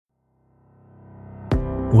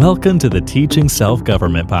Welcome to the Teaching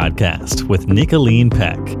Self-Government Podcast with Nicolene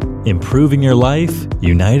Peck. Improving your life,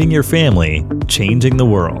 uniting your family, changing the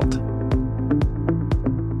world.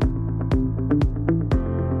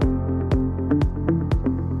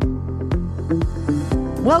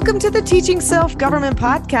 Welcome to the Teaching Self-Government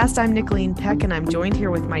Podcast. I'm Nicolene Peck, and I'm joined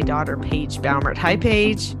here with my daughter, Paige Baumert. Hi,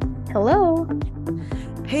 Paige. Hello.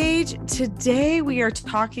 Paige, today we are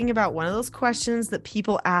talking about one of those questions that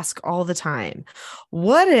people ask all the time.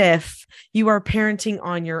 What if you are parenting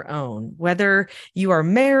on your own? Whether you are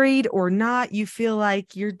married or not, you feel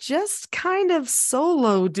like you're just kind of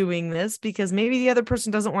solo doing this because maybe the other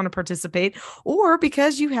person doesn't want to participate, or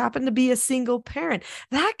because you happen to be a single parent.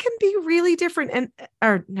 That can be really different.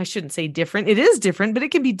 Or I shouldn't say different. It is different, but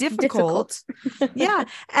it can be difficult. Yeah.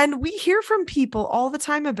 And we hear from people all the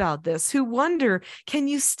time about this who wonder, can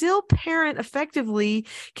you still parent effectively?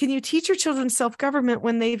 Can you teach your children self-government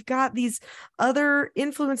when they've got these other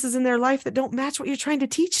influences in their life that don't match what you're trying to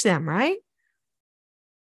teach them, right?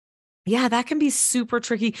 Yeah, that can be super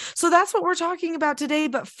tricky. So that's what we're talking about today.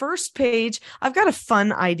 But first, Paige, I've got a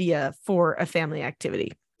fun idea for a family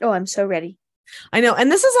activity. Oh, I'm so ready. I know. And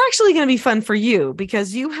this is actually going to be fun for you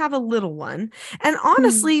because you have a little one. And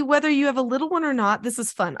honestly, whether you have a little one or not, this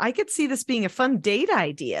is fun. I could see this being a fun date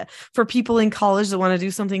idea for people in college that want to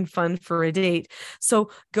do something fun for a date.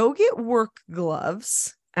 So go get work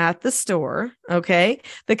gloves at the store, okay?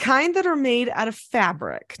 The kind that are made out of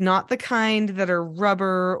fabric, not the kind that are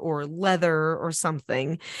rubber or leather or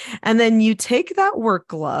something. And then you take that work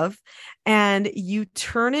glove and you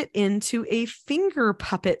turn it into a finger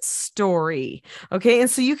puppet story, okay? And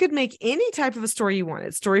so you could make any type of a story you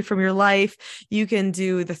wanted, story from your life. You can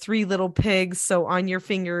do the Three Little Pigs. So on your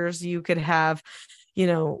fingers, you could have,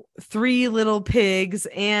 three little pigs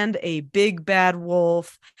and a big bad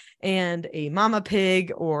wolf and a mama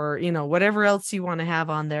pig, or, whatever else you want to have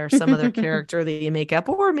on there, some other character that you make up,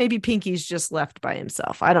 or maybe Pinky's just left by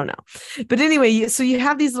himself. I don't know. But anyway, so you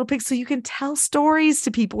have these little pigs so you can tell stories to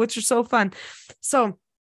people, which are so fun. So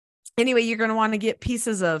anyway, you're going to want to get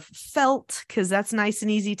pieces of felt because that's nice and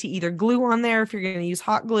easy to either glue on there if you're going to use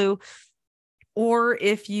hot glue, or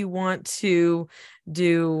if you want to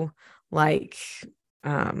do like,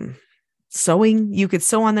 sewing, you could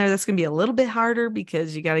sew on there. That's going to be a little bit harder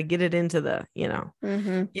because you got to get it into the,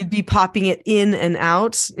 you'd be popping it in and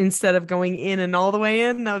out instead of going in and all the way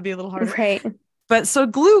in. That would be a little harder. Right. But so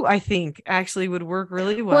glue, I think, actually would work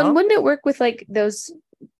really well. Well, and wouldn't it work with like those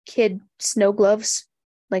kid snow gloves?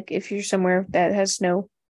 Like if you're somewhere that has snow.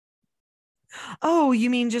 Oh, you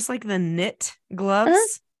mean just like the knit gloves?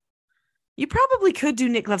 Uh-huh. You probably could do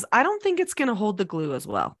knit gloves. I don't think it's going to hold the glue as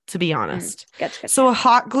well, to be honest. Gotcha. So a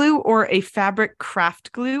hot glue or a fabric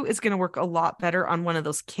craft glue is going to work a lot better on one of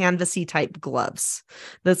those canvasy type gloves.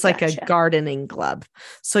 That's like a gardening glove.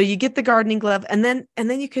 So you get the gardening glove and then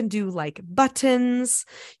you can do like buttons.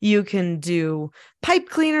 You can do pipe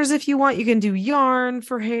cleaners if you want. You can do yarn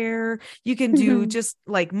for hair. You can do just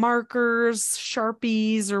like markers,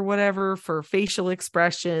 Sharpies, or whatever for facial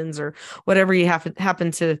expressions or whatever you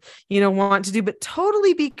happen to, want to do, but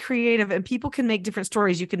totally be creative, and people can make different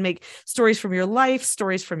stories. You can make stories from your life,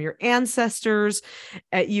 stories from your ancestors.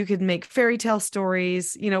 You could make fairy tale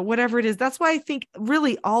stories, whatever it is. That's why I think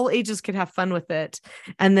really all ages could have fun with it.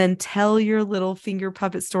 And then tell your little finger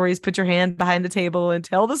puppet stories, put your hand behind the table and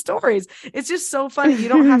tell the stories. It's just so funny. You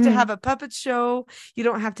don't have to have a puppet show. You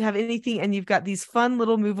don't have to have anything. And you've got these fun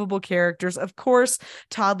little movable characters. Of course,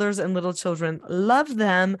 toddlers and little children love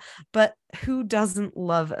them, but who doesn't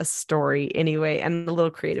love a story anyway, and a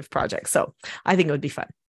little creative project? So I think it would be fun.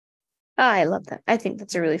 I love that. I think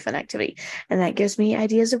that's a really fun activity. And that gives me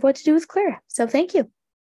ideas of what to do with Clara. So thank you.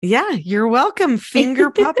 Yeah, you're welcome. Finger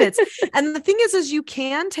puppets. And the thing is you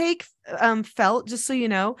can take felt, just so you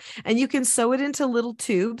know, and you can sew it into little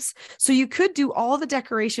tubes. So you could do all the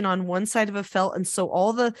decoration on one side of a felt and sew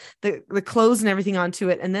all the clothes and everything onto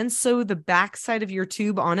it, and then sew the back side of your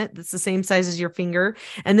tube on it that's the same size as your finger.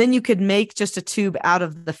 And then you could make just a tube out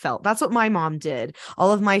of the felt. That's what my mom did.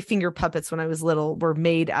 All of my finger puppets when I was little were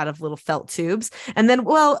made out of little felt tubes. And then,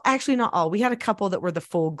 well, actually not all. We had a couple that were the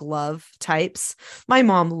full glove types. My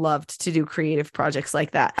mom loved to do creative projects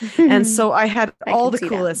like that. And so I had all the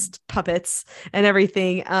coolest puppets and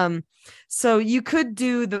everything. So you could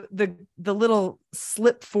do the little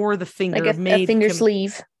slip for the finger, like a finger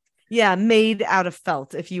sleeve. Yeah, made out of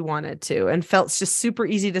felt if you wanted to. And felt's just super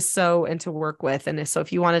easy to sew and to work with. And so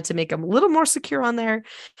if you wanted to make them a little more secure on there,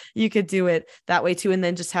 you could do it that way too. And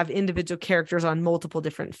then just have individual characters on multiple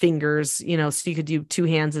different fingers, so you could do two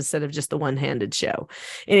hands instead of just the one-handed show.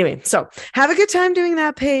 Anyway, so have a good time doing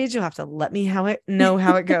that, Paige. You'll have to let me know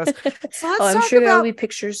how it goes. So let's I'm talk sure about, there'll be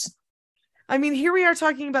pictures. I mean, here we are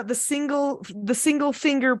talking about the single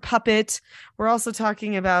finger puppet. We're also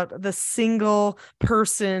talking about the single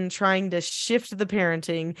person trying to shift the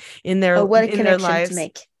parenting in their what a in their connection lives. to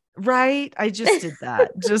make. Right? I just did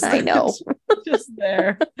that. Just I know. just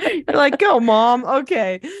there. You're like, go, Mom.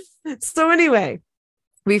 Okay. So anyway,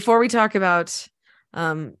 before we talk about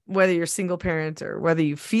whether you're single parent or whether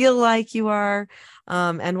you feel like you are,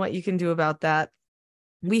 and what you can do about that,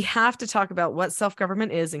 we have to talk about what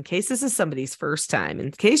self-government is in case this is somebody's first time.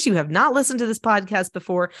 In case you have not listened to this podcast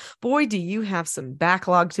before, boy, do you have some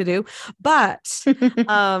backlog to do. But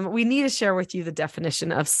we need to share with you the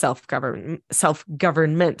definition of self-government.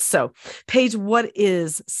 So, Paige, what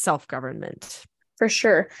is self-government? For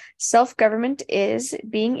sure. Self-government is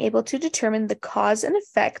being able to determine the cause and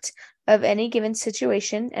effect of any given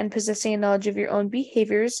situation and possessing a knowledge of your own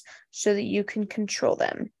behaviors so that you can control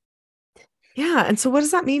them. Yeah. And so what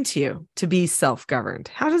does that mean to you to be self-governed?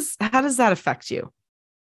 How does that affect you?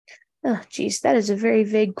 Oh, geez, that is a very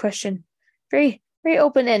vague question. Very, very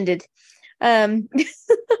open-ended. As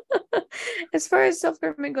far as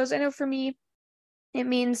self-government goes, I know for me, it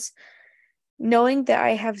means knowing that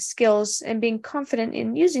I have skills and being confident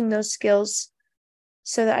in using those skills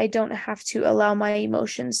so that I don't have to allow my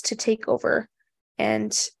emotions to take over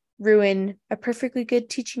and ruin a perfectly good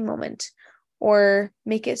teaching moment, or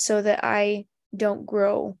make it so that I don't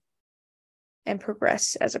grow and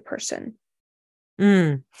progress as a person.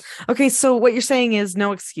 Okay, so what you're saying is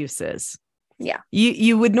no excuses. Yeah.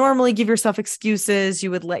 You would normally give yourself excuses.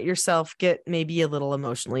 You would let yourself get maybe a little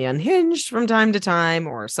emotionally unhinged from time to time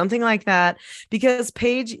or something like that. Because,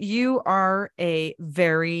 Paige, you are a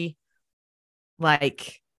very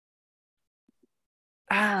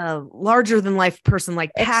larger than life person,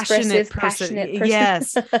 like passionate person.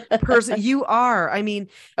 Yes, person. You are. I mean,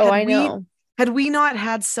 I know. Had we not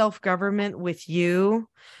had self-government with you,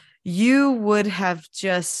 you would have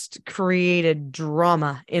just created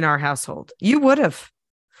drama in our household. You would have.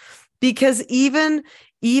 Because even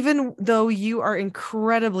though you are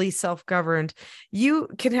incredibly self-governed, you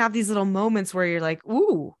can have these little moments where you're like,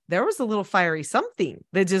 ooh, there was a little fiery something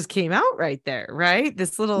that just came out right there, right?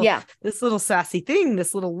 This little sassy thing,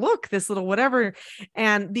 this little look, this little whatever.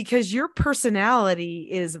 And because your personality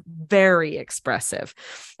is very expressive.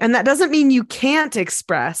 And that doesn't mean you can't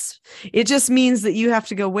express. It just means that you have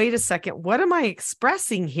to go, wait a second, what am I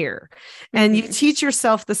expressing here? And you teach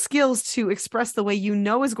yourself the skills to express the way you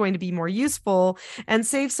know is going to be more useful, and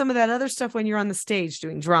save some of that other stuff when you're on the stage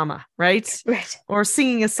doing drama, right? Right. Or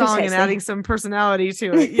singing a song and adding some personality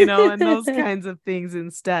to it, and those kinds of things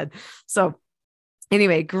instead. So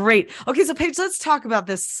anyway, great. Okay, so Paige, let's talk about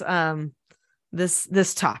this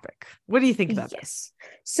this topic. What do you think about this?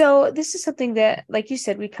 So this is something that, like you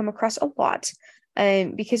said, we come across a lot,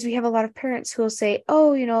 because we have a lot of parents who will say,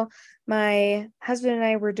 oh, my husband and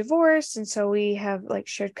I were divorced, and so we have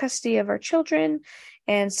shared custody of our children.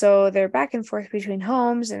 And so they're back and forth between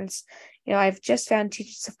homes. And, I've just found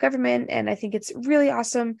Teaching Self-Government, and I think it's really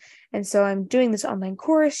awesome. And so I'm doing this online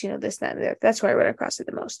course, this, that, and that. That's where I run across it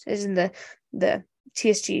the most, is in the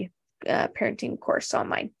TSG parenting course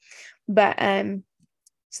online. But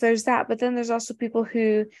so there's that. But then there's also people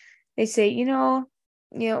who they say,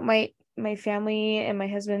 my family and my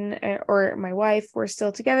husband or my wife, we're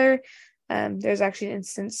still together. There's actually an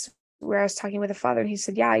instance where I was talking with a father, and he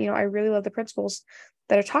said, yeah, I really love the principles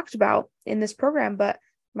that are talked about in this program, but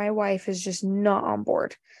my wife is just not on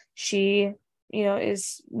board. She,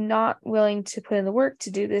 is not willing to put in the work to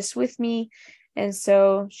do this with me. And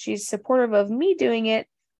so she's supportive of me doing it,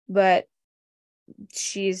 but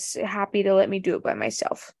she's happy to let me do it by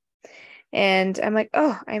myself. And I'm like,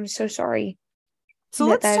 oh, I'm so sorry. So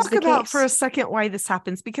let's talk about for a second why this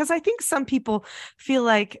happens, because I think some people feel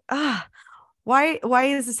like, why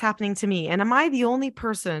is this happening to me? And am I the only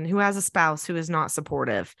person who has a spouse who is not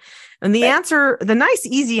supportive? And the answer, the nice,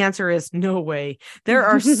 easy answer is no way. There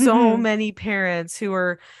are so many parents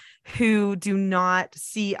who do not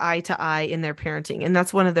see eye to eye in their parenting. And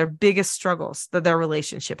that's one of their biggest struggles that their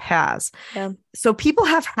relationship has. Yeah. So people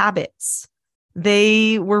have habits.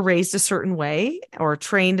 They were raised a certain way or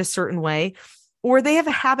trained a certain way, or they have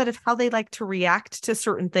a habit of how they like to react to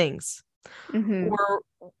certain things.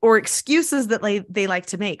 Or excuses that they like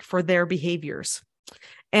to make for their behaviors.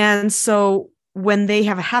 And so when they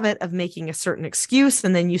have a habit of making a certain excuse,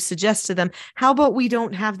 and then you suggest to them, how about we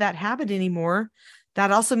don't have that habit anymore?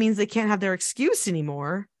 That also means they can't have their excuse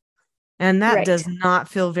anymore. And that does not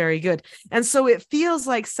feel very good. And so it feels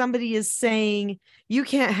like somebody is saying, you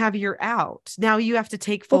can't have your out. Now you have to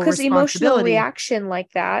take full responsibility. Because emotional reaction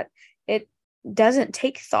like that, it doesn't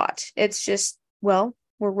take thought. It's just, well,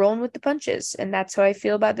 we're rolling with the punches. And that's how I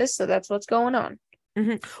feel about this. So that's what's going on.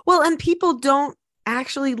 Mm-hmm. Well, and people don't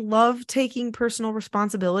actually love taking personal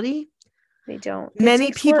responsibility. They don't.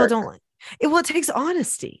 Many people don't. It takes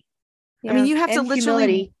honesty. Yeah. I mean, you have to literally...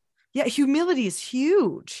 Humility. Yeah, humility is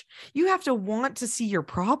huge. You have to want to see your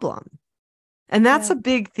problem. And that's a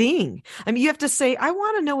big thing. I mean, you have to say, I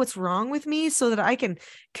want to know what's wrong with me so that I can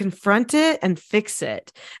confront it and fix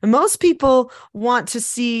it. And most people want to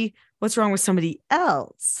see what's wrong with somebody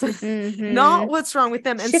else, not what's wrong with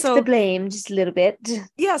them. And shift the blame just a little bit.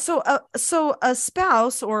 Yeah. So a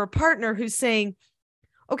spouse or a partner who's saying,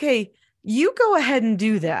 okay, you go ahead and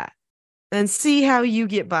do that and see how you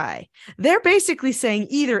get by. They're basically saying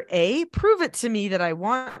either A, prove it to me that I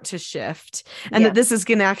want to shift and that this is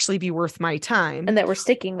going to actually be worth my time. And that we're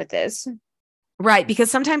sticking with this. Right. Because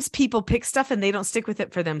sometimes people pick stuff and they don't stick with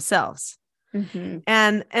it for themselves. Mm-hmm.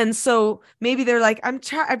 And so maybe they're like, I'm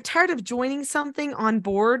tired of joining something on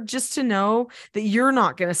board just to know that you're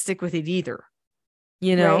not going to stick with it either.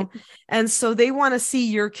 You know? Right. And so they want to see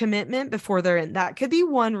your commitment before they're in. That could be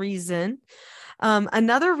one reason.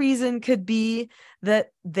 Another reason could be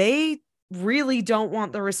that they really don't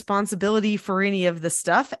want the responsibility for any of the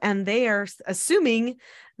stuff. And they are assuming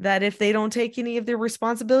that if they don't take any of their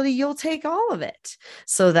responsibility, you'll take all of it.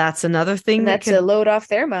 So that's another thing. And that's a load off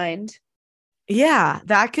their mind. Yeah,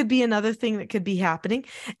 that could be another thing that could be happening.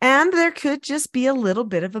 And there could just be a little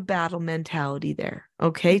bit of a battle mentality there.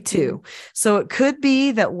 Okay, too. So it could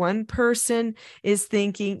be that one person is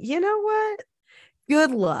thinking, you know what? Good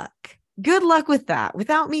luck. Good luck with that.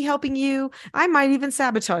 Without me helping you, I might even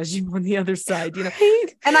sabotage you on the other side, you know.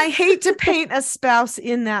 And I hate to paint a spouse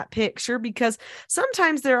in that picture because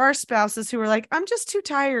sometimes there are spouses who are like, I'm just too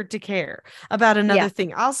tired to care about another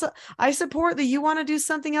thing. Also, I support that you want to do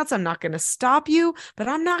something else. I'm not going to stop you, but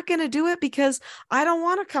I'm not going to do it because I don't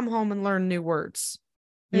want to come home and learn new words,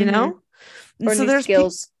 you know? Or so new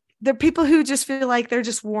skills. There are people who just feel like they're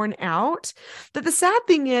just worn out. But the sad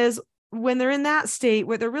thing is, when they're in that state,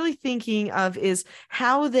 what they're really thinking of is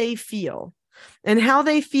how they feel. And how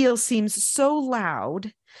they feel seems so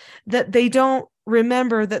loud that they don't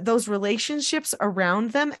remember that those relationships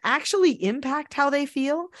around them actually impact how they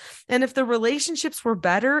feel. And if the relationships were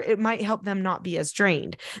better, it might help them not be as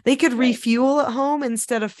drained. They could refuel at home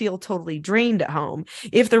instead of feel totally drained at home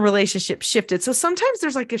if the relationship shifted. So sometimes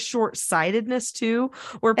there's like a short-sightedness too,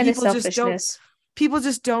 where people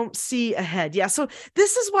just don't see ahead. Yeah. So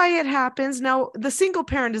this is why it happens. Now, the single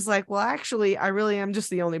parent is like, well, actually, I really am just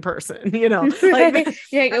the only person, you know, like,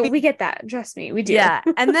 we get that. Trust me, we do. Yeah.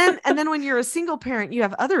 And then when you're a single parent, you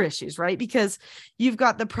have other issues, right? Because you've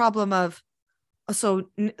got the problem of, so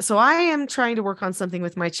I am trying to work on something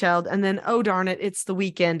with my child. And then, oh, darn it, it's the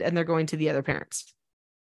weekend and they're going to the other parents.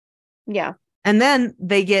 Yeah. And then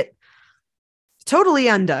they get totally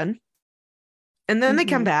undone. And then they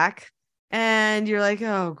come back. And you're like,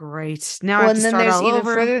 oh, great. Now I have to start all over. And then there's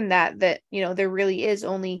even further than that, you know, there really is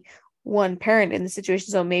only one parent in the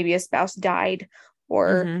situation. So maybe a spouse died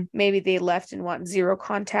or maybe they left and want zero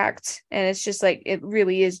contact. And it's just like, it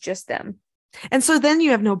really is just them. And so then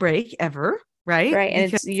you have no break ever, right? Right.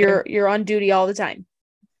 And it's, you're on duty all the time.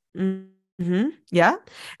 Yeah.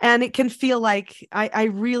 And it can feel like I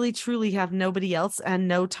really truly have nobody else and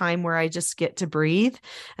no time where I just get to breathe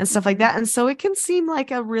and stuff like that. And so it can seem like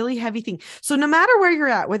a really heavy thing. So no matter where you're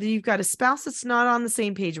at, whether you've got a spouse that's not on the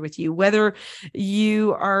same page with you, whether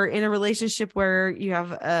you are in a relationship where you have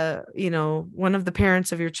one of the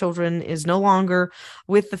parents of your children is no longer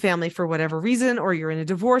with the family for whatever reason, or you're in a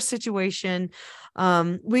divorce situation,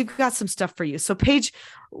 we've got some stuff for you. So Paige,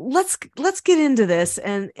 let's get into this.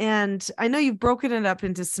 And I know you've broken it up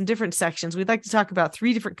into some different sections. We'd like to talk about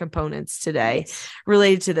 3 different components today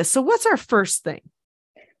related to this. So what's our first thing?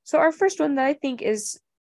 So our first one that I think is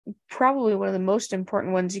probably one of the most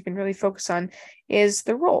important ones you can really focus on is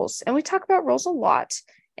the roles. And we talk about roles a lot.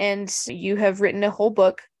 And you have written a whole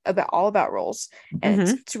book all about roles, and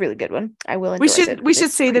it's a really good one. I will endorse it. We should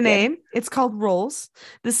say the name. It's called Roles: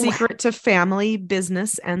 The Secret to Family,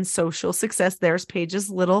 Business, and Social Success. There's Paige's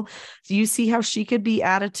little. Do you see how she could be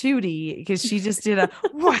attitudey because she just did a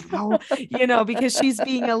wow, because she's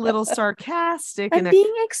being a little sarcastic and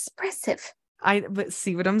being expressive. But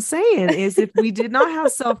see what I'm saying is if we did not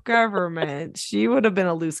have self-government, she would have been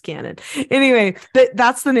a loose cannon. Anyway, but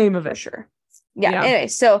that's the name of it. For sure. Yeah. Anyway,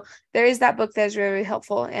 so there is that book that is very, very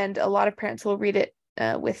helpful, and a lot of parents will read it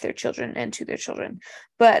with their children and to their children.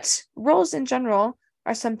 But roles in general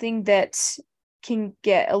are something that can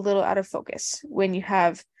get a little out of focus when you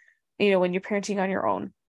have, when you're parenting on your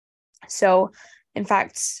own. So, in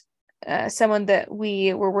fact, someone that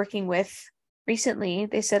we were working with recently,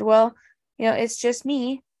 they said, well, it's just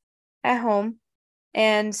me at home.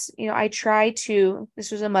 And, I try to,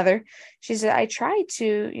 this was a mother, she said, I try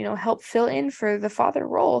to, help fill in for the father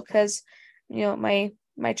role because,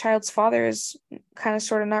 my child's father is kind of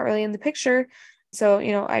sort of not really in the picture. So,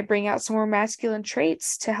 I bring out some more masculine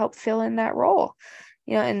traits to help fill in that role,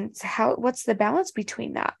 and what's the balance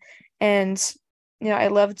between that? And, I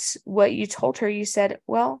loved what you told her. You said,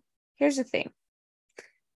 well, here's the thing.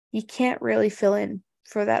 You can't really fill in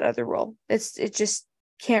for that other role. It just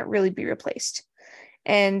can't really be replaced.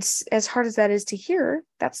 And as hard as that is to hear,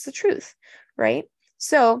 that's the truth, right?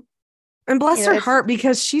 So, and bless her heart,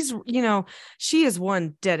 because she's, she is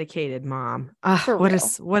one dedicated mom. What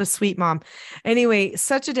a sweet mom. Anyway,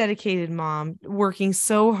 such a dedicated mom, working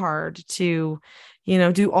so hard to,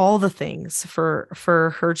 do all the things for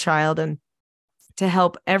her child and to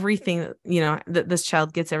help everything, that this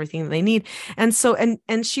child gets everything that they need. And so,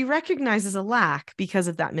 and she recognizes a lack because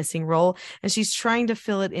of that missing role, and she's trying to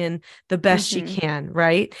fill it in the best she can.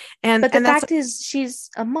 Right. But the fact is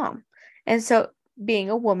she's a mom. And so being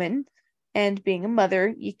a woman and being a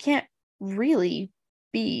mother, you can't really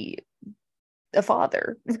be a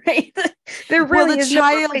father, right? The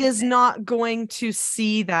child is not going to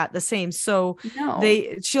see that the same. So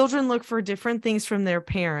children look for different things from their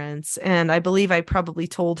parents. And I believe I probably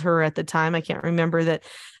told her at the time, I can't remember, that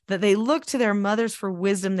they look to their mothers for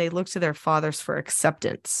wisdom. They look to their fathers for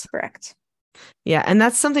acceptance. Correct. Yeah. And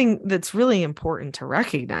that's something that's really important to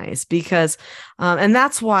recognize, because, and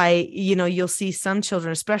that's why, you'll see some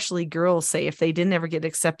children, especially girls, say if they didn't ever get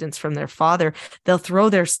acceptance from their father, they'll throw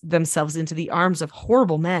themselves into the arms of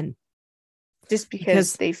horrible men. Just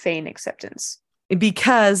because they feign acceptance.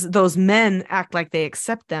 Because those men act like they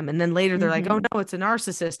accept them. And then later they're like, oh no, it's a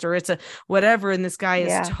narcissist or it's a whatever. And this guy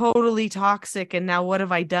is totally toxic. And now what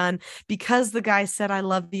have I done? Because the guy said, I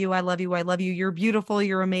love you. I love you. I love you. You're beautiful.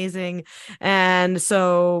 You're amazing. And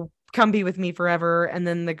so come be with me forever. And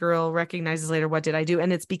then the girl recognizes later, what did I do?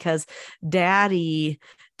 And it's because daddy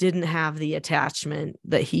didn't have the attachment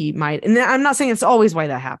that he might. And I'm not saying it's always why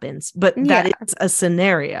that happens, but that is a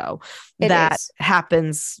scenario that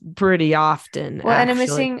happens pretty often. Well,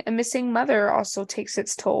 actually. And a missing mother also takes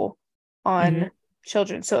its toll on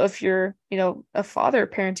children. So if you're, a father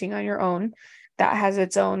parenting on your own, that has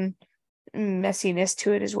its own messiness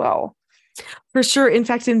to it as well. For sure. In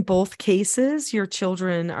fact, in both cases, your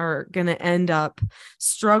children are going to end up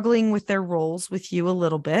struggling with their roles with you a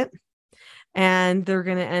little bit. And they're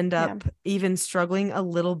going to end up even struggling a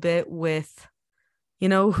little bit with,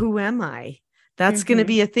 who am I? That's going to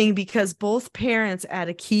be a thing, because both parents add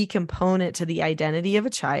a key component to the identity of a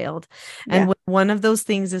child. And when one of those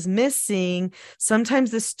things is missing,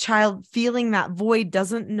 sometimes this child feeling that void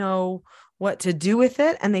doesn't know what to do with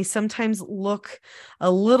it. And they sometimes look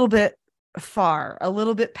a little bit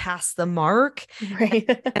past the mark,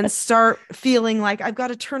 right? And start feeling like I've got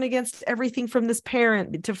to turn against everything from this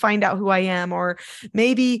parent to find out who I am. Or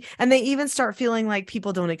maybe, and they even start feeling like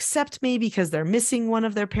people don't accept me because they're missing one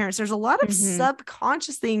of their parents. There's a lot of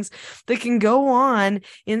subconscious things that can go on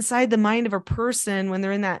inside the mind of a person when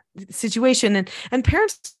they're in that situation. And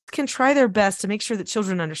parents can try their best to make sure that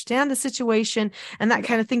children understand the situation and that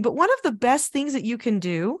kind of thing. But one of the best things that you can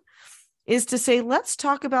do is to say, let's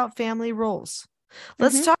talk about family roles.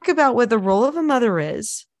 Let's talk about what the role of a mother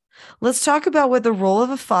is. Let's talk about what the role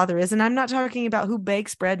of a father is. And I'm not talking about who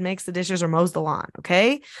bakes bread, makes the dishes, or mows the lawn.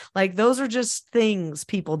 Okay. Like those are just things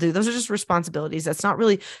people do. Those are just responsibilities. That's not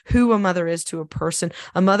really who a mother is to a person.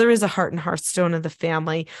 A mother is a heart and hearthstone of the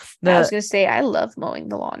family. I was going to say, I love mowing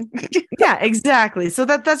the lawn. Yeah, exactly. So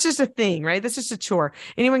that's just a thing, right? That's just a chore.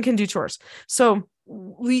 Anyone can do chores. So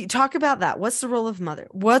we talk about that. What's the role of mother?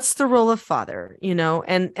 What's the role of father?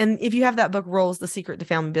 And if you have that book, Roles, The Secret to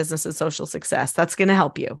Family Business and Social Success, that's going to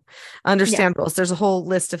help you understand roles. There's a whole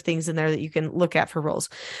list of things in there that you can look at for roles.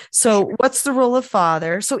 So what's the role of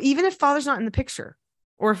father? So even if father's not in the picture,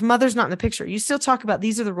 or if mother's not in the picture, you still talk about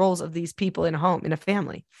these are the roles of these people in a home, in a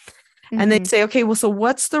family. And they say, okay, well, so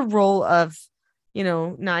what's the role of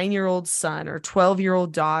 9-year-old son or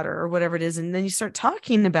 12-year-old daughter or whatever it is. And then you start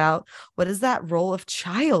talking about what does that role of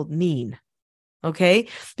child mean? Okay.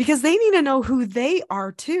 Because they need to know who they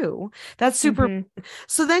are too. That's super.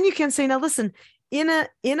 So then you can say, now listen, in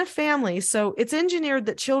a family, so it's engineered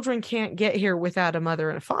that children can't get here without a mother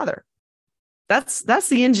and a father. That's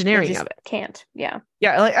the engineering of it. Can't. Yeah.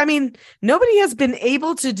 Yeah. Like, I mean, nobody has been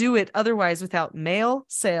able to do it otherwise without male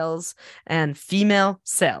cells and female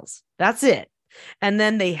cells. That's it. And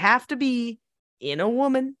then they have to be in a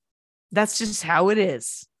woman. That's just how it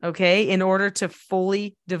is. Okay. In order to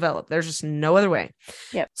fully develop, there's just no other way.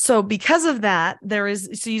 Yep. So because of that,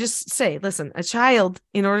 so you just say, listen, a child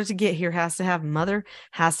in order to get here has to have mother,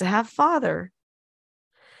 has to have father.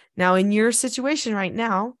 Now, in your situation right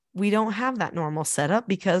now, we don't have that normal setup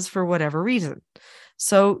because for whatever reason.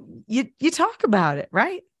 So you talk about it,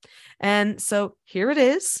 right? And so here it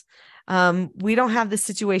is. We don't have this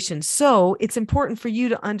situation. So it's important for you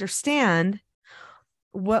to understand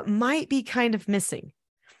what might be kind of missing.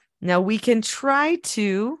 Now we can try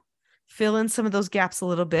to fill in some of those gaps a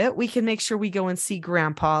little bit. We can make sure we go and see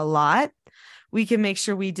grandpa a lot. We can make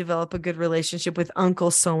sure we develop a good relationship with uncle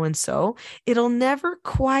so-and-so. It'll never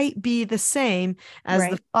quite be the same as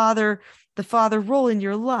the father role in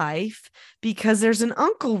your life, because there's an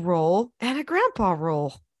uncle role and a grandpa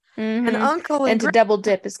role. Mm-hmm. An uncle and to double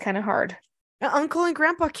dip is kind of hard. An uncle and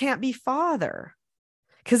grandpa can't be father,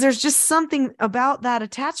 because there's just something about that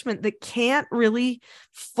attachment that can't really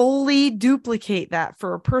fully duplicate that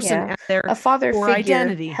for a person at their a father figure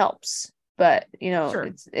identity helps, but Sure.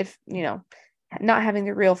 it's, if not having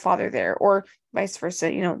the real father there, or vice versa,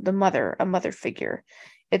 the mother, a mother figure,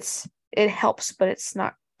 it helps, but it's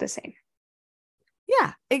not the same.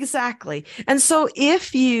 Yeah, exactly. And so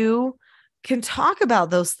if you can talk about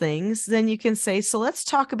those things, then you can say, so let's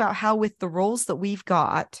talk about how with the roles that we've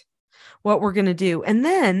got, what we're going to do. And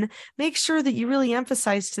then make sure that you really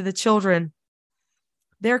emphasize to the children,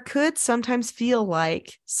 there could sometimes feel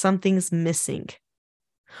like something's missing,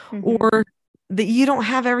 or that you don't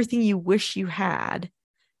have everything you wish you had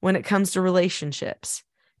when it comes to relationships.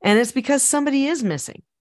 And it's because somebody is missing.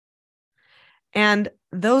 And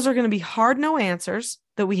those are going to be hard no answers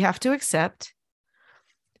that we have to accept.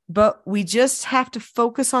 But we just have to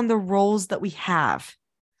focus on the roles that we have.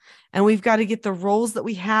 And we've got to get the roles that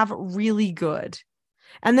we have really good.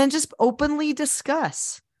 And then just openly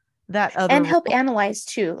discuss that other and help analyze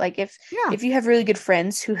too. Like if you have really good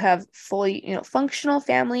friends who have fully, functional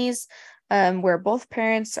families, where both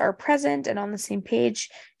parents are present and on the same page,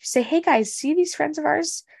 you say, hey guys, see these friends of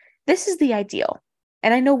ours? This is the ideal.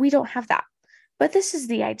 And I know we don't have that, but this is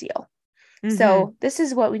the ideal. Mm-hmm. So this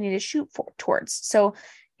is what we need to shoot towards. So,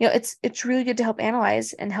 it's really good to help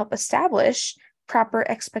analyze and help establish proper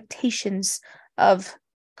expectations of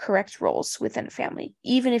correct roles within a family,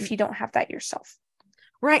 even if you don't have that yourself.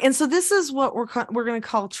 Right. And so this is what we're going to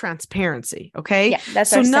call transparency. Okay. Yeah.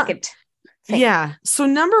 That's our second thing. Yeah. So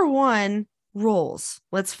number one, roles.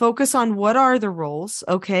 Let's focus on what are the roles.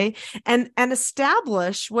 Okay. And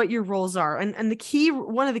establish what your roles are. And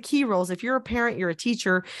one of the key roles, if you're a parent, you're a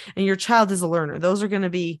teacher, and your child is a learner, those are going to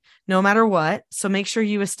be no matter what. So make sure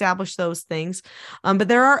you establish those things. But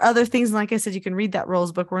there are other things. Like I said, you can read that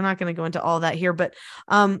roles book. We're not going to go into all that here, but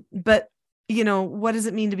what does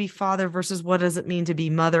it mean to be father versus what does it mean to be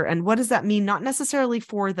mother? And what does that mean? Not necessarily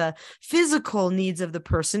for the physical needs of the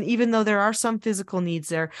person, even though there are some physical needs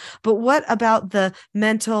there, but what about the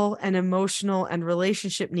mental and emotional and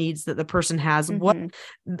relationship needs that the person has?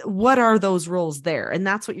 Mm-hmm. What are those roles there? And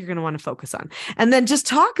that's what you're going to want to focus on. And then just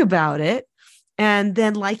talk about it. And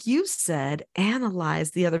then, like you said,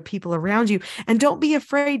 analyze the other people around you, and don't be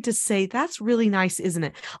afraid to say, that's really nice, isn't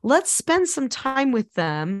it? Let's spend some time with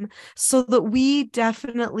them so that we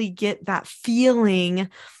definitely get that feeling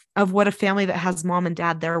of what a family that has mom and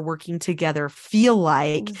dad there working together feel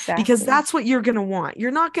like, exactly. Because that's what you're going to want.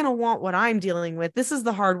 You're not going to want what I'm dealing with. This is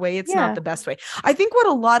the hard way. It's not the best way. I think what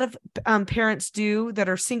a lot of parents do that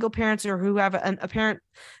are single parents or who have a parent,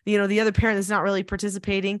 the other parent is not really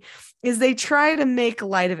participating, is they try to make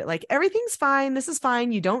light of it. Like, everything's fine. This is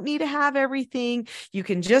fine. You don't need to have everything. You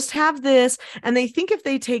can just have this. And they think if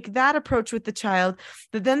they take that approach with the child,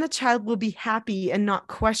 that then the child will be happy and not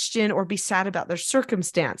question or be sad about their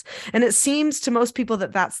circumstance. And it seems to most people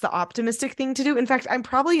that that's the optimistic thing to do. In fact, I'm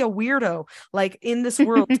probably a weirdo, like, in this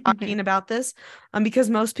world talking about this, because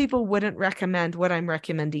most people wouldn't recommend what I'm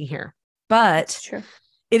recommending here. But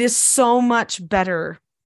it is so much better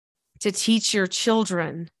to teach your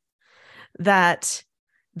children that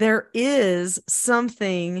there is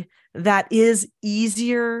something that is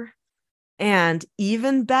easier and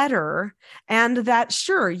even better, and that,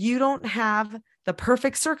 sure, you don't have the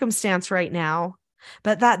perfect circumstance right now,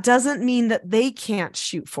 but that doesn't mean that they can't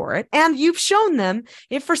shoot for it. And you've shown them,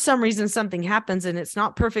 if for some reason something happens and it's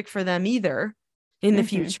not perfect for them either in the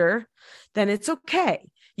future, then it's okay.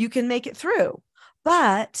 You can make it through.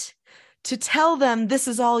 But to tell them this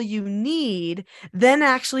is all you need then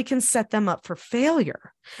actually can set them up for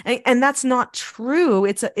failure. And that's not true.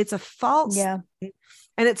 It's a false,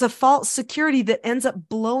 and it's a false security that ends up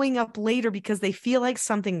blowing up later because they feel like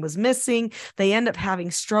something was missing. They end up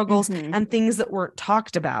having struggles and things that weren't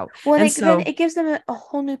talked about. Well, and then it gives them a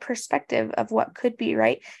whole new perspective of what could be,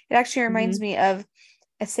 right? It actually reminds me of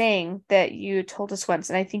a saying that you told us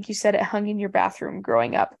once, and I think you said it hung in your bathroom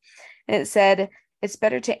growing up. And it said, it's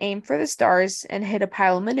better to aim for the stars and hit a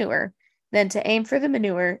pile of manure than to aim for the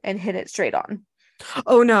manure and hit it straight on.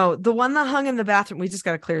 Oh, no. The one that hung in the bathroom, we just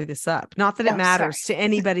got to clear this up. Not that it matters to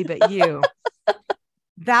anybody but you.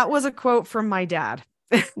 That was a quote from my dad.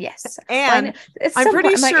 Yes. And it's I'm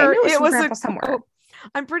pretty sure it was somewhere.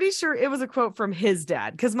 I'm pretty sure it was a quote from his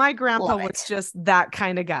dad, because my grandpa was just that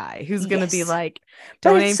kind of guy who's going to be like,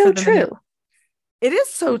 don't aim for the true. It is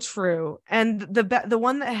so true. And the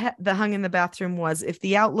one that hung in the bathroom was, if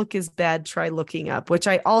the outlook is bad, try looking up, which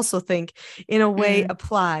I also think in a way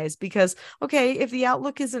applies, because, okay, if the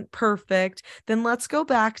outlook isn't perfect, then let's go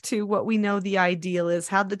back to what we know the ideal is.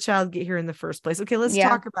 How'd the child get here in the first place? Okay, let's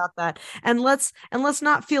talk about that. And let's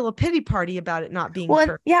not feel a pity party about it not being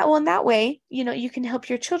perfect. Yeah, well, in that way, you can help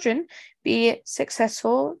your children be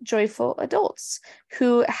successful, joyful adults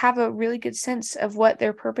who have a really good sense of what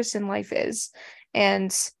their purpose in life is,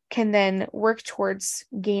 and can then work towards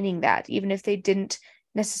gaining that, even if they didn't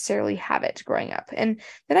necessarily have it growing up. And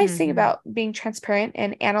the nice thing about being transparent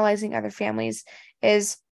and analyzing other families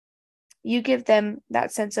is you give them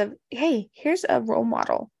that sense of, hey, here's a role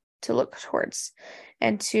model to look towards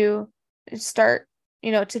and to start,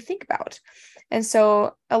 to think about. And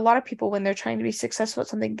so a lot of people, when they're trying to be successful at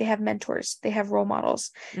something, they have mentors, they have role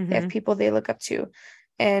models, they have people they look up to.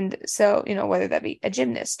 And so, whether that be a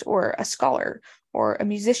gymnast or a scholar or a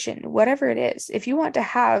musician, whatever it is, if you want to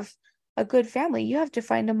have a good family, you have to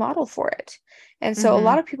find a model for it. And so a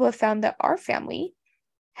lot of people have found that our family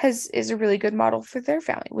is a really good model for their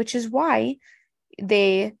family, which is why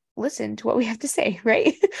they listen to what we have to say,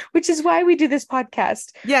 right? Which is why we do this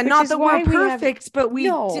podcast. Yeah, not that we're perfect, but we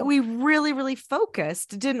really, really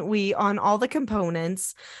focused, didn't we, on all the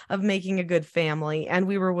components of making a good family, and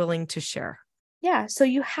we were willing to share. Yeah, so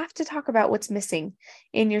you have to talk about what's missing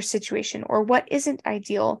in your situation or what isn't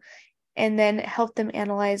ideal, and then help them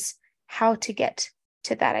analyze how to get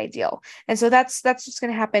to that ideal. And so that's what's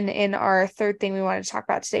going to happen in our third thing we wanted to talk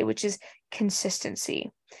about today, which is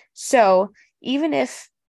consistency. So even if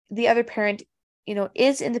the other parent,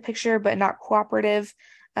 is in the picture but not cooperative,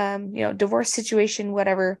 divorce situation,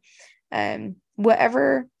 whatever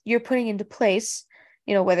you're putting into place,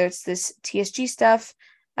 whether it's this TSG stuff,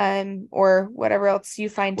 or whatever else you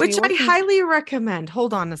find, which I highly recommend.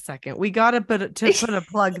 Hold on a second. We got to put a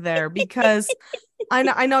plug there, because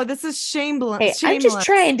I know this is shameless. Hey, I'm just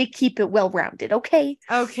trying to keep it well-rounded. Okay.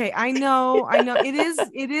 I know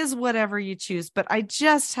it is whatever you choose, but I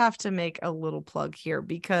just have to make a little plug here,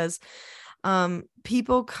 because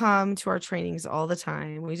people come to our trainings all the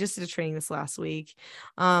time. We just did a training this last week.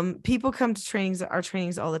 People come to our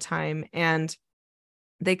trainings all the time, and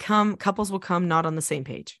couples will come not on the same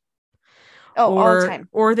page. All the time.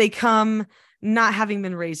 Or they come not having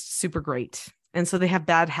been raised super great. And so they have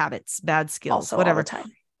bad habits, bad skills, also whatever. All the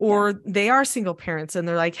time. Or they are single parents, and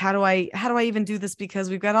they're like, how do I even do this?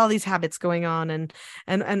 Because we've got all these habits going on, and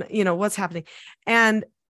what's happening. And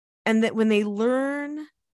that when they learn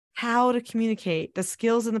how to communicate the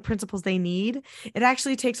skills and the principles they need, it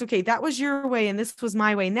actually takes, okay, that was your way and this was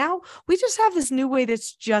my way. Now we just have this new way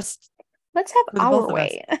that's just, let's have our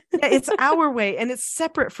way. Yeah, it's our way, and it's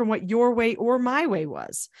separate from what your way or my way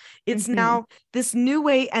was. It's now this new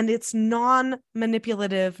way, and it's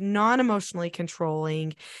non-manipulative, non-emotionally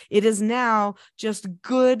controlling. It is now just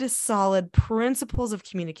good, solid principles of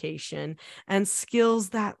communication and skills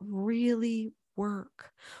that really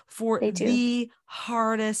work for the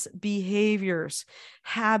hardest behaviors,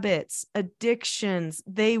 habits, addictions.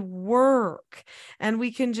 They work, and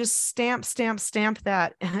we can just stamp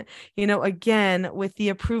that, again, with the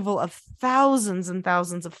approval of thousands and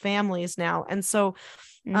thousands of families now. And so,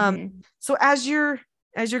 so as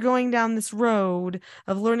you're going down this road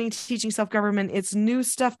of learning, teaching, self-government, it's new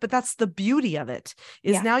stuff, but that's the beauty of it,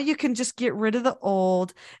 is now you can just get rid of the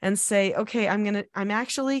old and say, okay, I'm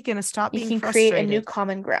actually going to stop being frustrated. You can create a new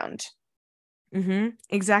common ground.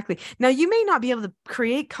 Exactly. Now, you may not be able to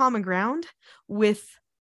create common ground with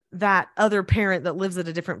that other parent that lives at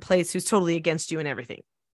a different place who's totally against you and everything.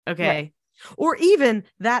 Okay. Right. Or even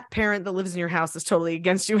that parent that lives in your house is totally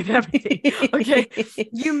against you with everything. Okay.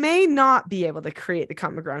 You may not be able to create the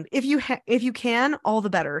common ground. If you can, all the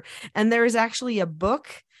better. And there is actually a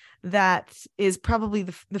book that is probably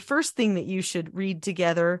the first thing that you should read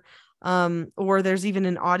together. Or there's even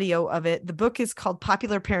an audio of it. The book is called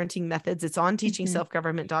Popular Parenting Methods. It's on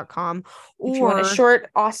teachingselfgovernment.com. If you want a short,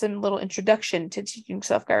 awesome little introduction to teaching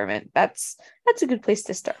self-government, that's a good place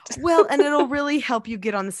to start. Well, and it'll really help you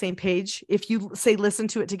get on the same page if you say listen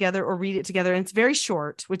to it together or read it together. And it's very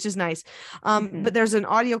short, which is nice. But there's an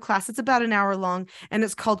audio class. It's about an hour long, and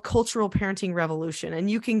it's called Cultural Parenting Revolution. And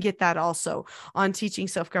you can get that also on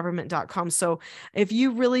teachingselfgovernment.com. So if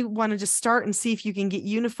you really want to just start and see if you can get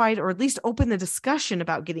unified, or at least open the discussion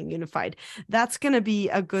about getting unified, that's going to be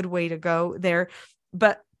a good way to go there.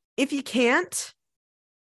 But if you can't,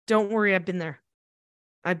 don't worry. I've been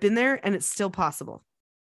there and it's still possible.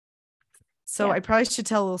 So yeah. I probably should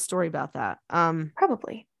tell a little story about that.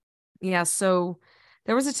 Probably. Yeah. So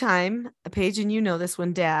there was a time, Paige, and you know this,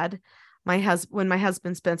 when my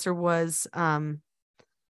husband Spencer was,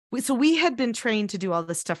 we had been trained to do all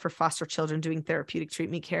this stuff for foster children, doing therapeutic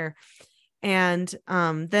treatment care. And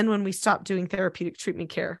then when we stopped doing therapeutic treatment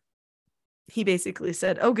care, he basically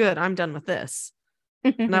said, "Oh, good, I'm done with this."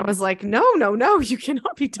 And I was like, no, you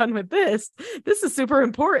cannot be done with this. This is super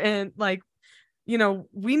important. Like,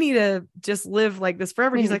 we need to just live like this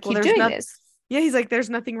forever. He's like, well, there's nothing. Yeah, he's like, there's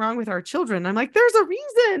nothing wrong with our children. I'm like, there's a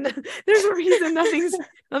reason. There's a reason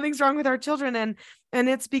nothing's wrong with our children. And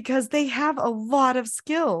it's because they have a lot of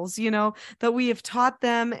skills, that we have taught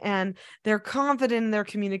them, and they're confident in their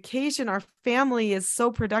communication. Our family is so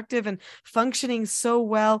productive and functioning so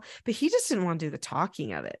well, but he just didn't want to do the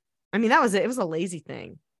talking of it. I mean, that was it. It was a lazy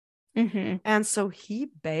thing. And so he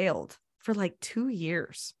bailed for like 2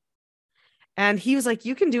 years, and he was like,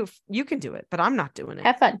 you can do it, but I'm not doing it.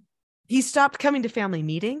 Have fun. He stopped coming to family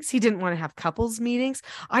meetings. He didn't want to have couples meetings.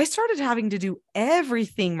 I started having to do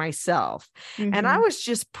everything myself. And I was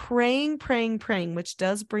just praying, which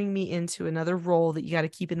does bring me into another role that you got to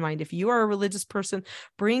keep in mind. If you are a religious person,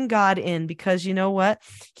 bring God in, because you know what?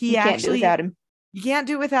 You can't do it without him. You can't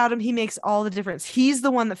do it without him. He makes all the difference. He's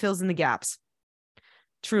the one that fills in the gaps.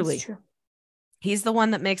 Truly. He's the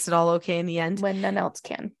one that makes it all okay in the end, when none else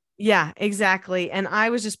can. Yeah, exactly. And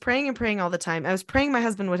I was just praying all the time. I was praying my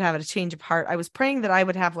husband would have a change of heart. I was praying that I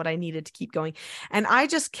would have what I needed to keep going. And I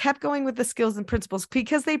just kept going with the skills and principles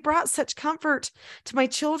because they brought such comfort to my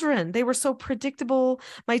children. They were so predictable.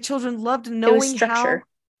 My children loved knowing structure.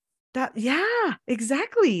 Yeah,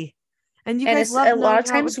 exactly. And guys love a lot of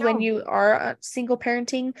times when you are single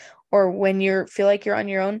parenting, or when you feel like you're on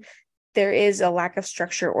your own, there is a lack of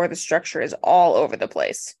structure, or the structure is all over the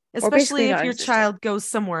place. Especially if your child goes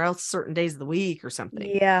somewhere else certain days of the week or something.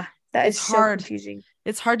 Yeah, it's hard. So confusing.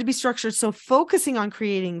 It's hard to be structured. So focusing on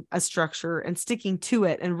creating a structure and sticking to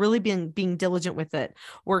it and really being diligent with it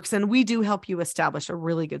works. And we do help you establish a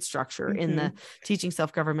really good structure in the Teaching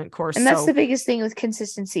Self-Government course. And that's the biggest thing with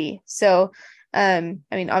consistency. So,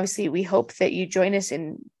 obviously we hope that you join us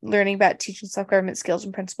in learning about teaching self-government skills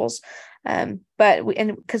and principles.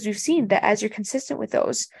 Because we've seen that as you're consistent with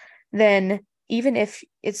those, then even if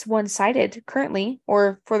it's one-sided currently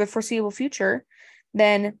or for the foreseeable future,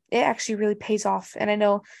 then it actually really pays off. And I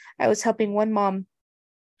know I was helping one mom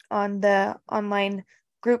on the online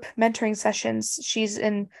group mentoring sessions. She's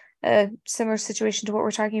in a similar situation to what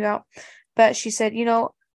we're talking about, but she said,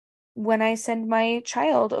 when I send my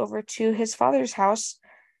child over to his father's house,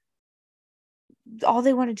 all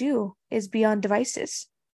they want to do is be on devices.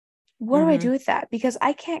 What do I do with that? Because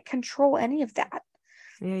I can't control any of that.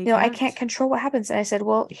 Yeah, I can't control what happens. And I said,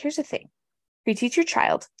 well, here's the thing. You teach your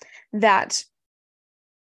child that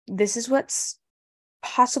this is what's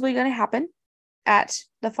possibly going to happen at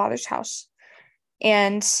the father's house.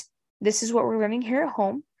 And this is what we're learning here at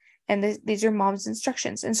home. And these are mom's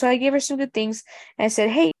instructions. And so I gave her some good things. And I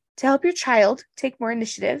said, hey, to help your child take more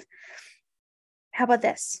initiative, how about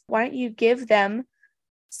this? Why don't you give them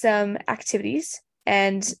some activities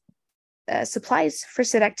and supplies for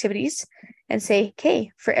said activities, and say,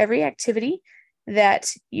 okay, for every activity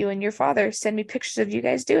that you and your father send me pictures of you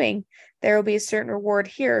guys doing, there will be a certain reward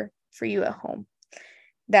here for you at home.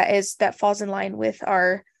 That falls in line with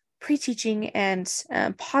our pre-teaching and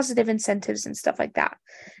positive incentives and stuff like that.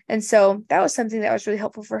 And so that was something that was really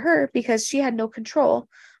helpful for her, because she had no control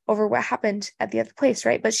over what happened at the other place,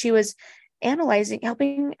 right? But she was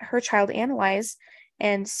helping her child analyze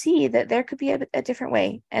and see that there could be a different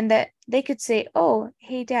way, and that they could say, oh,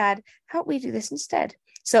 hey, Dad, how about we do this instead?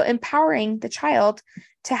 So empowering the child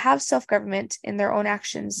to have self-government in their own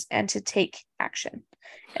actions and to take action.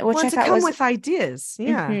 Which I thought come with ideas.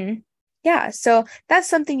 Yeah. Yeah. So that's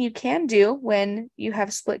something you can do when you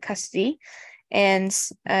have split custody. And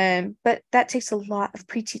but that takes a lot of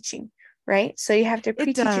pre-teaching, right? So you have to It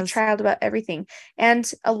pre-teach your does. child about everything. And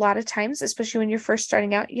a lot of times, especially when you're first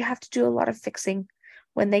starting out, you have to do a lot of fixing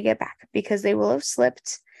when they get back, because they will have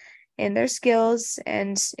slipped in their skills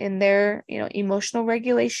and in their, emotional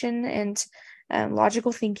regulation and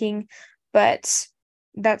logical thinking. But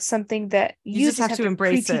that's something that You just have to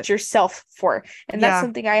embrace pre-teach it. yourself for. And that's Yeah.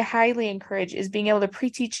 something I highly encourage, is being able to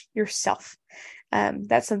pre-teach yourself.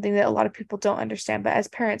 That's something that a lot of people don't understand. But as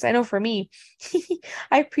parents, I know for me,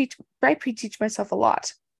 I pre-teach myself a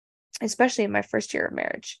lot, especially in my first year of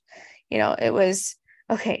marriage. It was,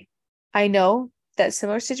 okay, I know that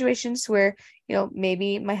similar situations where,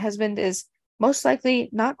 maybe my husband is most likely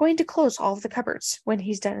not going to close all of the cupboards when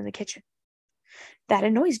he's done in the kitchen. That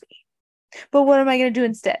annoys me. But what am I going to do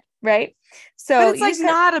instead? Right. So but it's like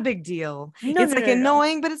not a big deal. No, it's no, like no, no.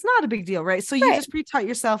 annoying, but it's not a big deal, right? So you Right. just pre-taught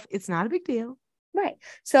yourself it's not a big deal. Right.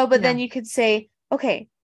 So, but Yeah. then you could say, okay,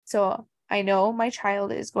 so I know my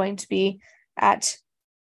child is going to be at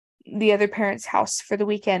the other parent's house for the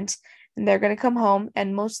weekend, and they're going to come home,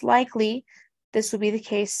 and most likely this will be the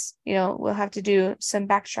case. We'll have to do some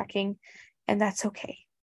backtracking, and that's okay.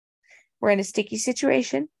 We're in a sticky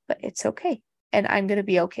situation, but it's okay. And I'm going to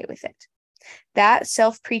be okay with it. That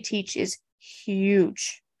self pre-teach is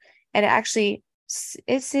huge. And it actually,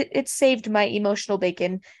 it saved my emotional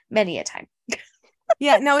bacon many a time.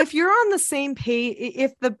 Yeah. Now, if you're on the same page,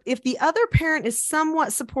 if the other parent is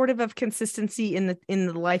somewhat supportive of consistency in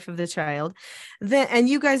the life of the child, then, and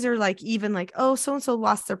you guys are like, even like, oh, so-and-so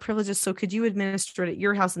lost their privileges, so could you administer it at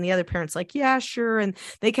your house? And the other parent's like, yeah, sure. And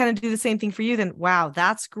they kind of do the same thing for you. Then, wow,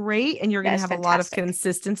 that's great. And you're going to have fantastic. a lot of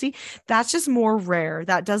consistency. That's just more rare.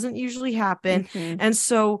 That doesn't usually happen. Mm-hmm. And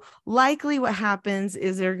so likely what happens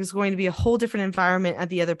is there's going to be a whole different environment at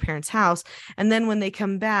the other parent's house. And then when they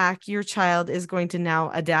come back, your child is going to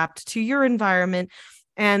now adapt to your environment,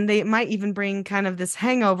 and they might even bring kind of this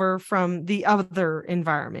hangover from the other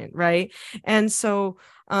environment, right? And so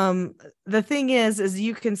the thing is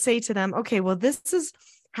you can say to them, okay, well, this is,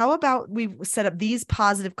 how about we set up these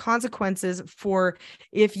positive consequences for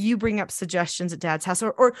if you bring up suggestions at dad's house,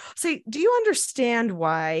 or say, do you understand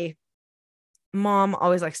why mom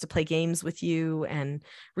always likes to play games with you and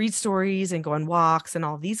read stories and go on walks and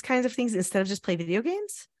all these kinds of things instead of just play video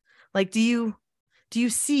games? Like, do you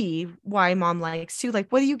see why mom likes to, like,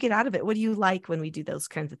 what do you get out of it? What do you like when we do those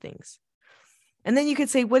kinds of things? And then you could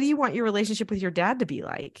say, what do you want your relationship with your dad to be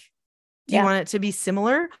like? Do you want it to be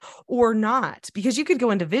similar or not? Because you could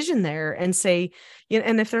go into vision there and say,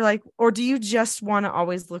 and if they're like, or do you just want to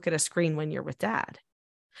always look at a screen when you're with dad?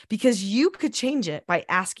 Because you could change it by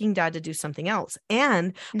asking dad to do something else,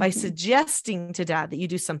 and by suggesting to dad that you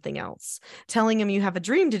do something else, telling him you have a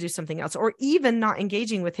dream to do something else, or even not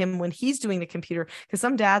engaging with him when he's doing the computer, because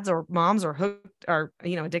some dads or moms are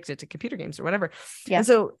addicted to computer games or whatever. Yeah. And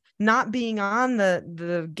so not being on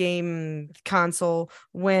the game console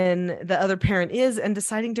when the other parent is, and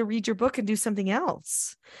deciding to read your book and do something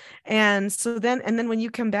else. And so then when you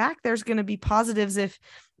come back, there's going to be positives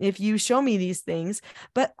if you show me these things,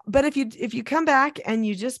 but if you come back and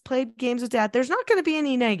you just played games with dad, there's not going to be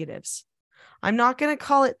any negatives. I'm not going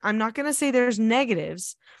to say there's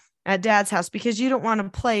negatives at dad's house, because you don't want to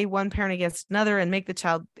play one parent against another and make the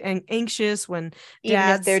child anxious when even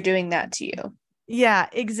if they're doing that to you. Yeah,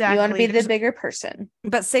 exactly. You want to be the bigger person.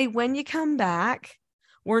 But say when you come back,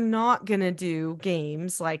 we're not going to do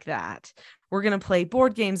games like that. We're going to play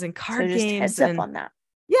board games and card games. Heads up on that.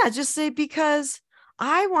 Yeah, just say, because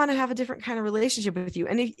I want to have a different kind of relationship with you.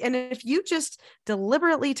 And if you just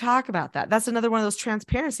deliberately talk about that, that's another one of those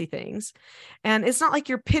transparency things. And it's not like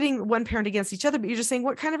you're pitting one parent against each other, but you're just saying,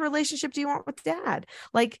 what kind of relationship do you want with dad?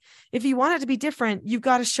 Like, if you want it to be different, you've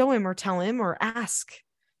got to show him or tell him or ask,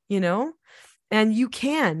 and you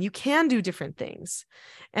can do different things.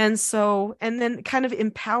 And so, and then kind of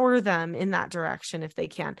empower them in that direction if they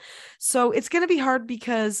can. So it's going to be hard,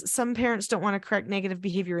 because some parents don't want to correct negative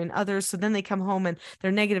behavior in others. So then they come home and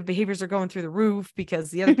their negative behaviors are going through the roof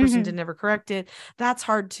because the other person didn't ever correct it. That's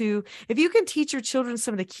hard too. If you can teach your children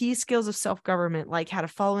some of the key skills of self-government, like how to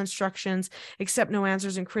follow instructions, accept no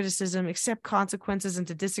answers and criticism, accept consequences, and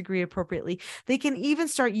to disagree appropriately, they can even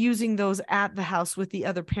start using those at the house with the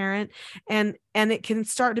other parent. And it can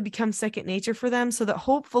start to become second nature for them, so that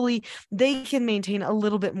hopefully they can maintain a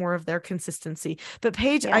little bit more of their consistency. But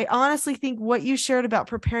Paige, I honestly think what you shared about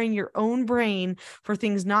preparing your own brain for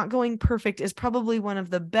things not going perfect is probably one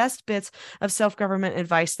of the best bits of self-government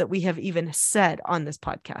advice that we have even said on this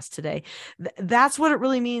podcast today. That's what it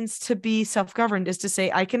really means to be self-governed, is to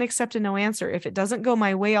say, I can accept a no answer. If it doesn't go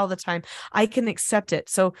my way all the time, I can accept it.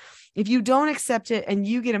 So if you don't accept it and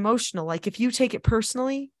you get emotional, like if you take it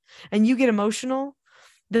personally and you get emotional,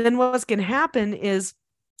 then what's going to happen is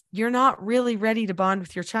you're not really ready to bond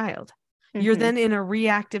with your child. You're then in a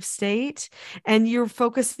reactive state, and you're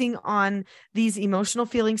focusing on these emotional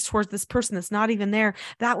feelings towards this person that's not even there.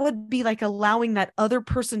 That would be like allowing that other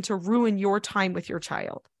person to ruin your time with your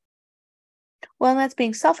child. Well, and that's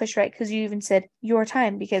being selfish, right? Because you even said your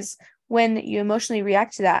time, because when you emotionally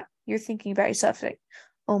react to that, you're thinking about yourself like,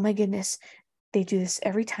 oh my goodness, they do this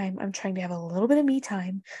every time I'm trying to have a little bit of me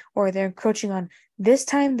time, or they're encroaching on this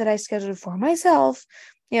time that I scheduled for myself,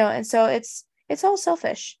 and so it's all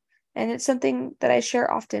selfish. And it's something that I share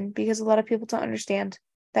often because a lot of people don't understand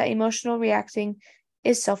that emotional reacting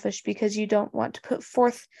is selfish because you don't want to put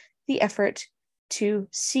forth the effort to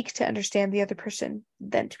seek to understand the other person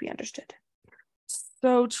than to be understood.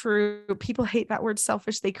 So true. People hate that word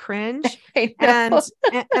selfish. They cringe. I know.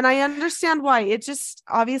 And I understand why. It just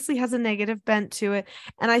obviously has a negative bent to it.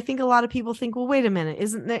 And I think a lot of people think, well, wait a minute,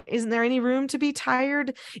 isn't there any room to be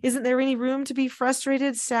tired? Isn't there any room to be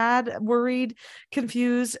frustrated, sad, worried,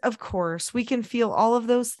 confused? Of course, we can feel all of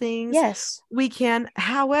those things. Yes. We can.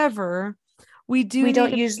 However, we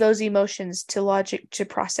don't use those emotions to logic to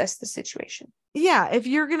process the situation. Yeah, if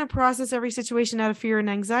you're going to process every situation out of fear and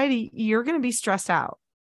anxiety, you're going to be stressed out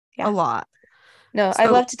a lot. No, I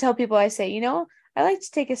love to tell people, I say, I like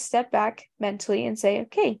to take a step back mentally and say,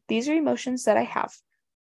 okay, these are emotions that I have.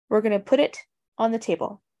 We're going to put it on the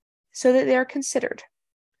table so that they are considered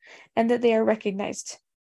and that they are recognized.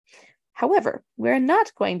 However, we're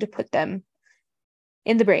not going to put them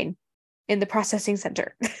in the brain, in the processing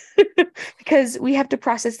center, because we have to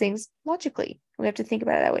process things logically. We have to think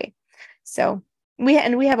about it that way. So we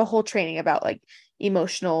have a whole training about like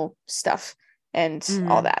emotional stuff and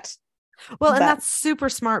all that. Well, and that's super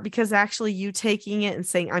smart, because actually you taking it and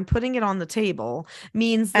saying, I'm putting it on the table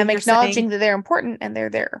means that I'm acknowledging that they're important and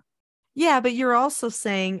they're there. Yeah, but you're also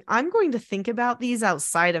saying, I'm going to think about these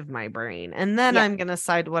outside of my brain, and then I'm going to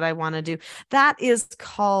decide what I want to do. That is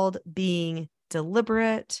called being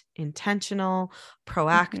deliberate, intentional,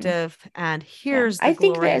 proactive. And here's the I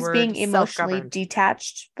think glory that is word, being emotionally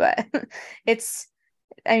detached, but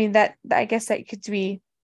I guess that could be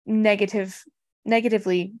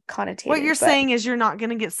negatively connotated. What you're saying is you're not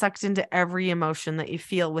going to get sucked into every emotion that you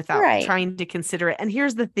feel without trying to consider it. And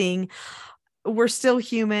here's the thing. We're still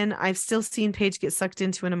human. I've still seen Paige get sucked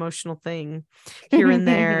into an emotional thing here and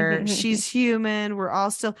there. She's human. We're all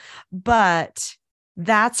still, but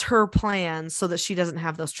that's her plan so that she doesn't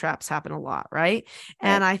have those traps happen a lot. Right.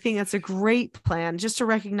 And I think that's a great plan, just to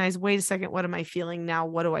recognize, wait a second, what am I feeling now?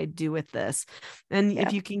 What do I do with this? And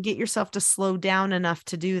if you can get yourself to slow down enough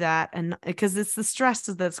to do that, and because it's the stress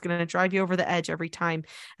that's going to drive you over the edge every time.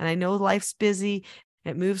 And I know life's busy.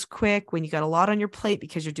 It moves quick when you got a lot on your plate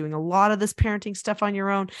because you're doing a lot of this parenting stuff on your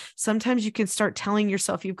own. Sometimes you can start telling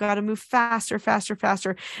yourself you've got to move faster.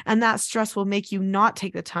 And that stress will make you not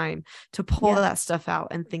take the time to pull that stuff out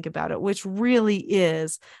and think about it, which really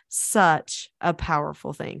is such a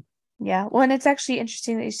powerful thing. Yeah. Well, and it's actually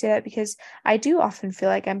interesting that you say that, because I do often feel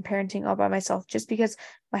like I'm parenting all by myself just because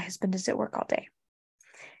my husband is at work all day.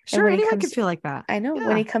 Sure. Anyone can feel like that. I know. Yeah.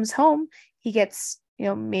 When he comes home, he gets,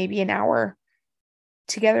 maybe an hour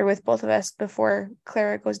together with both of us before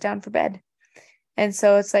Clara goes down for bed. And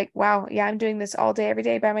so it's like, wow, yeah, I'm doing this all day, every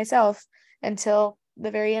day by myself until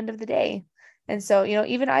the very end of the day. And so,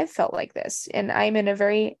 even I've felt like this, and I'm in a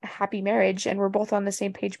very happy marriage, and we're both on the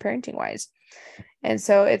same page parenting wise. And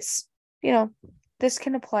so it's, this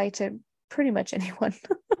can apply to pretty much anyone.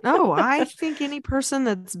 Oh, I think any person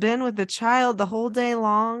that's been with a child the whole day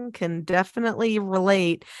long can definitely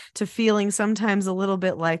relate to feeling sometimes a little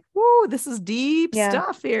bit like, whoa, this is deep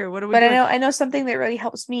stuff here. What are we doing? I know something that really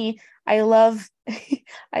helps me. I love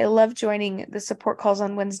joining the support calls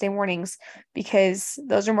on Wednesday mornings, because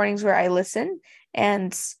those are mornings where I listen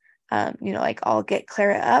and I'll get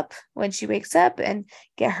Clara up when she wakes up and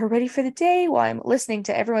get her ready for the day while I'm listening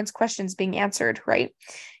to everyone's questions being answered, right?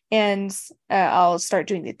 And I'll start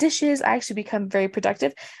doing the dishes. I actually become very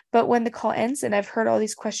productive. But when the call ends and I've heard all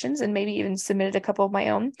these questions and maybe even submitted a couple of my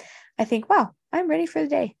own, I think, wow, I'm ready for the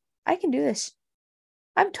day. I can do this.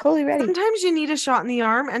 I'm totally ready. Sometimes you need a shot in the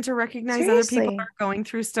arm, and to recognize other people are going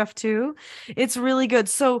through stuff too. It's really good.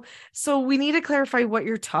 So we need to clarify what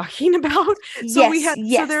you're talking about. So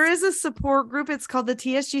so there is a support group. It's called the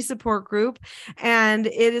TSG support group, and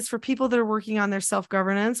it is for people that are working on their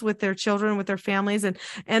self-governance with their children, with their families,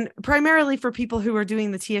 and primarily for people who are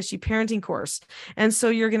doing the TSG parenting course. And so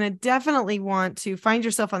you're going to definitely want to find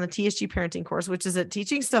yourself on the TSG parenting course, which is at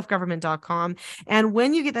teachingselfgovernment.com. And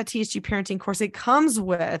when you get that TSG parenting course, it comes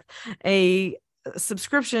with a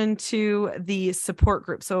subscription to the support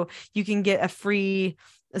group. So you can get a free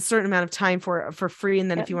a certain amount of time for free. And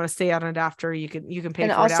then if you want to stay on it after, you can pay and for it.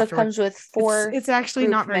 And it also comes with 4 it's actually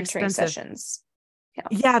not very mentoring expensive sessions.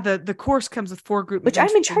 Yeah, the course comes with 4 group, which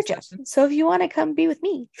I'm in charge of. So if you want to come be with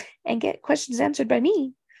me and get questions answered by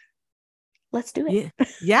me, let's do it.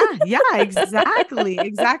 Yeah,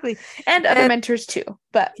 exactly. And other mentors too.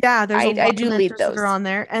 But yeah, there's I do lead those. That are on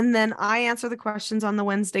there. And then I answer the questions on the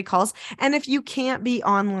Wednesday calls. And if you can't be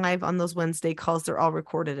on live on those Wednesday calls, they're all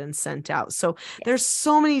recorded and sent out. So there's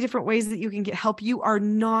so many different ways that you can get help. You are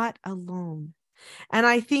not alone. And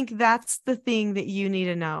I think that's the thing that you need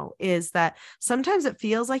to know, is that sometimes it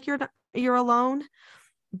feels like you're alone,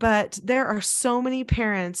 but there are so many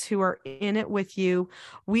parents who are in it with you.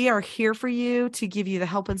 We are here for you to give you the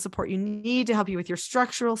help and support you need, to help you with your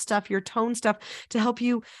structural stuff, your tone stuff, to help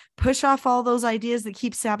you push off all those ideas that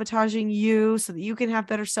keep sabotaging you so that you can have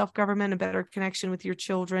better self-government and better connection with your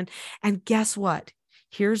children. And guess what?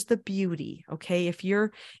 Here's the beauty. Okay. If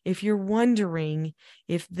you're wondering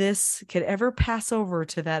if this could ever pass over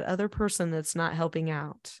to that other person that's not helping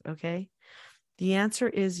out. Okay. The answer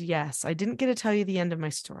is yes. I didn't get to tell you the end of my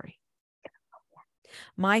story.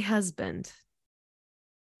 My husband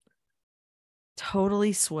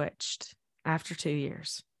totally switched after 2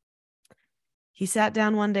 years. He sat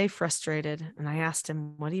down one day frustrated, and I asked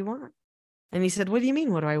him, "What do you want?" And he said, "What do you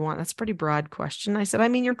mean? What do I want?" That's a pretty broad question. I said, "I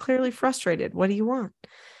mean, you're clearly frustrated. What do you want?"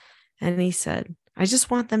 And he said, "I just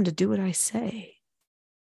want them to do what I say."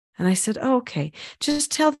 And I said, "Oh, okay,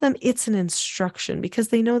 just tell them it's an instruction, because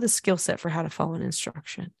they know the skill set for how to follow an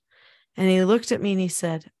instruction." And he looked at me and he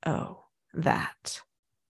said, "Oh, that."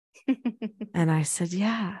 And I said,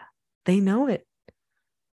 "Yeah, they know it."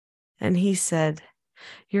 And he said,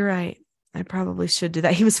 "You're right. I probably should do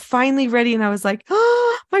that." He was finally ready. And I was like,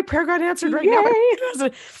 "Oh, my prayer got answered right now."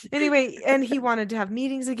 Anyway, and he wanted to have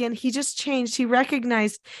meetings again. He just changed. He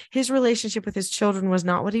recognized his relationship with his children was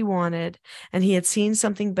not what he wanted, and he had seen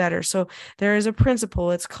something better. So there is a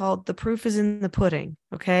principle. It's called the proof is in the pudding.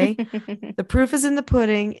 Okay. The proof is in the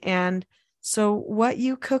pudding. And so what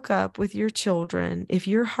you cook up with your children, if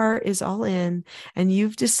your heart is all in and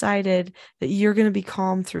you've decided that you're going to be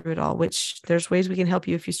calm through it all, which there's ways we can help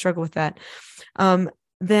you if you struggle with that,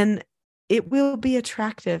 then it will be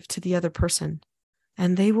attractive to the other person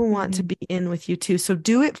and they will want to be in with you too. So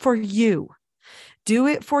do it for you. Do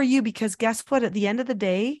it for you, because guess what? At the end of the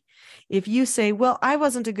day, if you say, "Well, I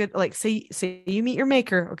wasn't a good," like say you meet your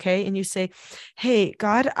maker, okay, and you say, "Hey,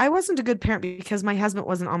 God, I wasn't a good parent because my husband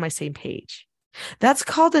wasn't on my same page." That's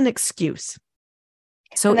called an excuse.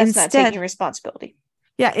 So and that's instead, not taking responsibility.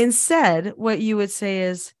 Yeah. Instead, what you would say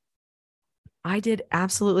is, "I did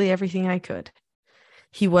absolutely everything I could.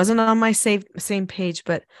 He wasn't on my same page,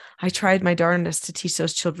 but I tried my darndest to teach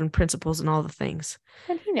those children principles and all the things."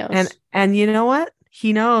 And he knows. And you know what?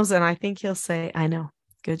 He knows. And I think he'll say, "I know.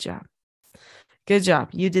 Good job. Good job.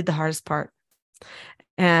 You did the hardest part."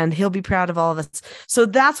 And he'll be proud of all of us. So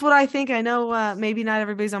that's what I think. I know maybe not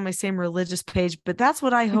everybody's on my same religious page, but that's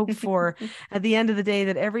what I hope for at the end of the day,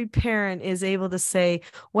 that every parent is able to say,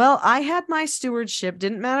 "Well, I had my stewardship.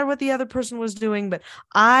 Didn't matter what the other person was doing, but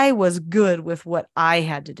I was good with what I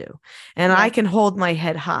had to do. And I can hold my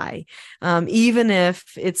head high, even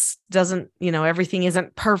if it's doesn't, everything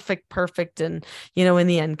isn't perfect. And, in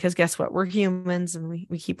the end, because guess what? We're humans and we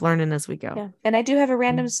keep learning as we go." Yeah. And I do have a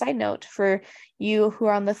random side note for you who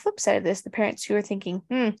are on the flip side of this, the parents who are thinking,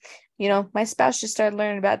 my spouse just started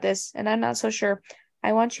learning about this and I'm not so sure.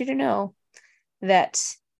 I want you to know that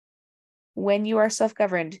when you are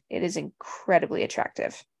self-governed, it is incredibly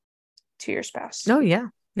attractive to your spouse. Oh, yeah,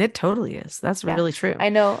 it totally is. That's really true. I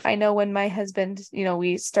know when my husband,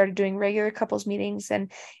 we started doing regular couples meetings,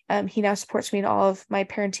 and he now supports me in all of my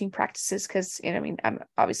parenting practices because, I'm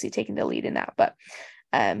obviously taking the lead in that, but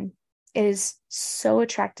it is so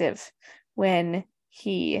attractive when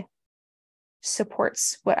he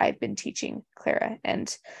supports what I've been teaching Clara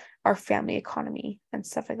and our family economy and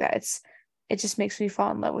stuff like that. It just makes me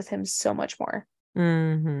fall in love with him so much more.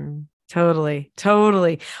 Mm-hmm. Totally.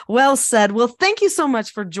 Well said. Well, thank you so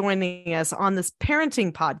much for joining us on this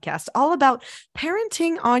parenting podcast, all about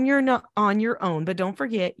parenting on your own. But don't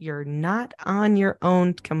forget, you're not on your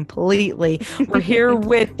own completely. We're here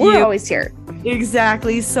with you. We're always here.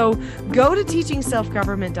 Exactly. So go to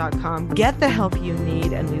teachingselfgovernment.com, get the help you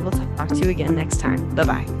need, and we will talk to you again next time.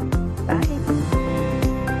 Bye-bye. Bye.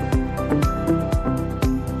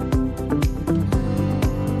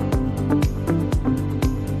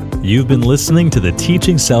 You've been listening to the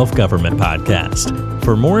Teaching Self-Government podcast.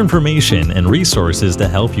 For more information and resources to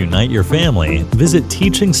help unite your family, visit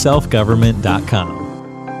teachingselfgovernment.com.